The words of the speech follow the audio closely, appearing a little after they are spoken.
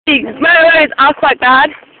actually, motorways are quite bad.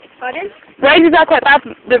 Pardon? Razors are quite bad.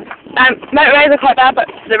 The motorways are quite bad, but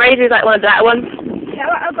the razor is like one of the better ones. Yeah,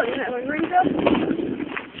 I've got that one. Razor.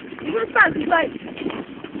 It was bad because, like,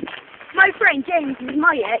 my friend James is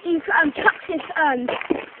my year. He chucked his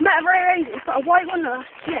motorway razor. He's got a white one,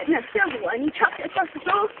 silver one. He chucked it across the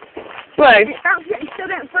floor. Whoa. And it bounced it and it still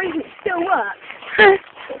don't freeze and it still works.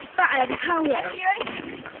 It's better than hell, though.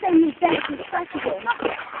 Same as best as possible.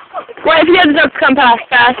 Wait for the other dog to come past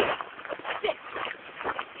first.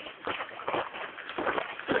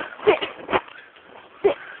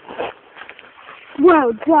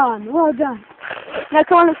 Well done, well done. Now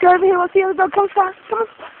come on, let's go over here. Let's see the other dog comes fast. Come on,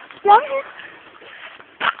 down here.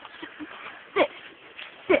 Sit,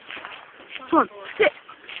 sit. Come on, sit.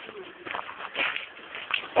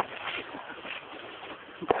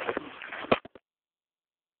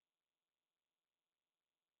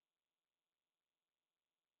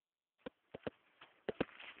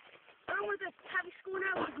 I don't want to have you school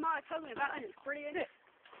now because Mara told me about it and it's brilliant.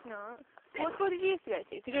 No. What school did you used to go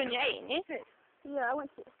to? To go in your 8, didn't you? Yeah, I went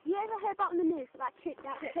to. You ever heard about on the news that kid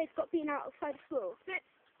got beaten out outside of school?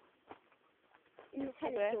 In the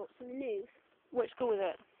tennis courts in the news. Which school was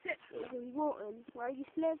it? It was in Wharton, where I used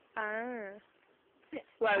to live. Ah.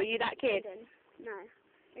 Well, were you that kid? No.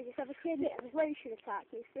 I just have a kid that had a radiation attack.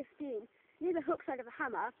 He was 15. Near the hook side of a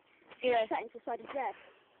hammer. Yeah. Set into the side of his head.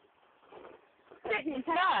 He's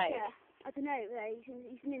died? Yeah. I don't know.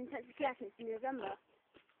 He's in intensive care since November.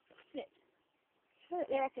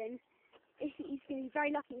 They reckon he's going to be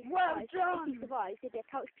very lucky if he survives. He'll be a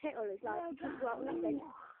couch potato all his life. Well, nothing.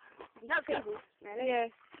 That's good. Really? Yeah.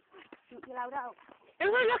 Not allowed out.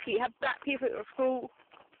 We're really lucky to have black people at school.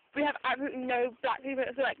 We have absolutely no black people.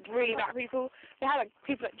 It's like really black people. We have like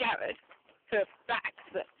people at Jared who are black,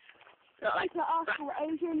 but not like. People at our school are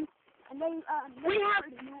Asian, and they we have.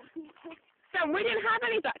 Sam, we didn't have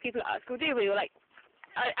any black people at our school, did we? We were like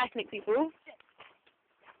ethnic people.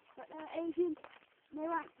 But they're Asian. They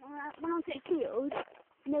went when I was at the field,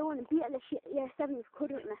 and they wanted to beat at the shit. Yeah, 7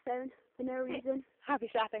 couldn't on their phone for no reason. Happy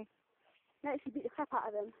slapping. They actually beat the crap out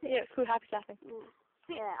of them. Yeah, it's called happy slapping.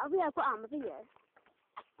 Yeah, I've got it on my video.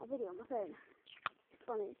 A video on my phone. It's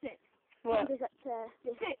funny. What? He goes up to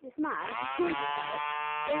this man,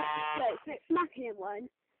 smacking him one,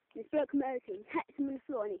 and this bloke comes over to him, hits him on the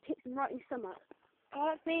floor, and he kicks him right in the stomach. Oh,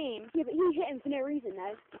 that's mean. Yeah, but he hit him for no reason,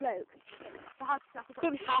 though, the bloke. So happy slapping. It's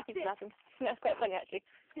going to be happy slapping. That's quite funny, actually.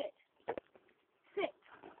 Sit.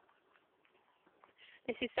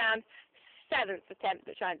 This is Sam's 7th attempt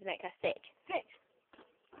at trying to make her sit. Sit.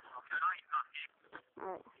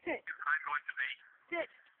 Alright. Sit. I'm going to be. Sit.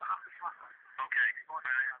 Okay.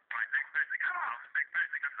 Right. Next person gets off. Next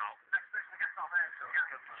person gets off. Next person gets off there. So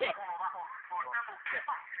Sit.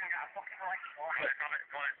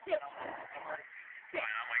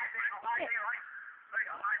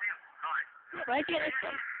 Where'd you get this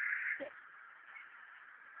from?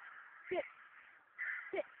 Sit.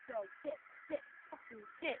 Sit, dog. Sit. Sit. Fucking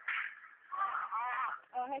sit.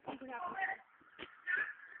 Oh, here something happened.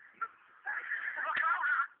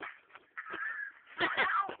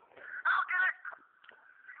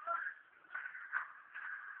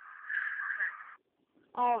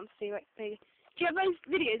 Oh, let's see, wait, maybe. Do you have those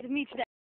videos of me today?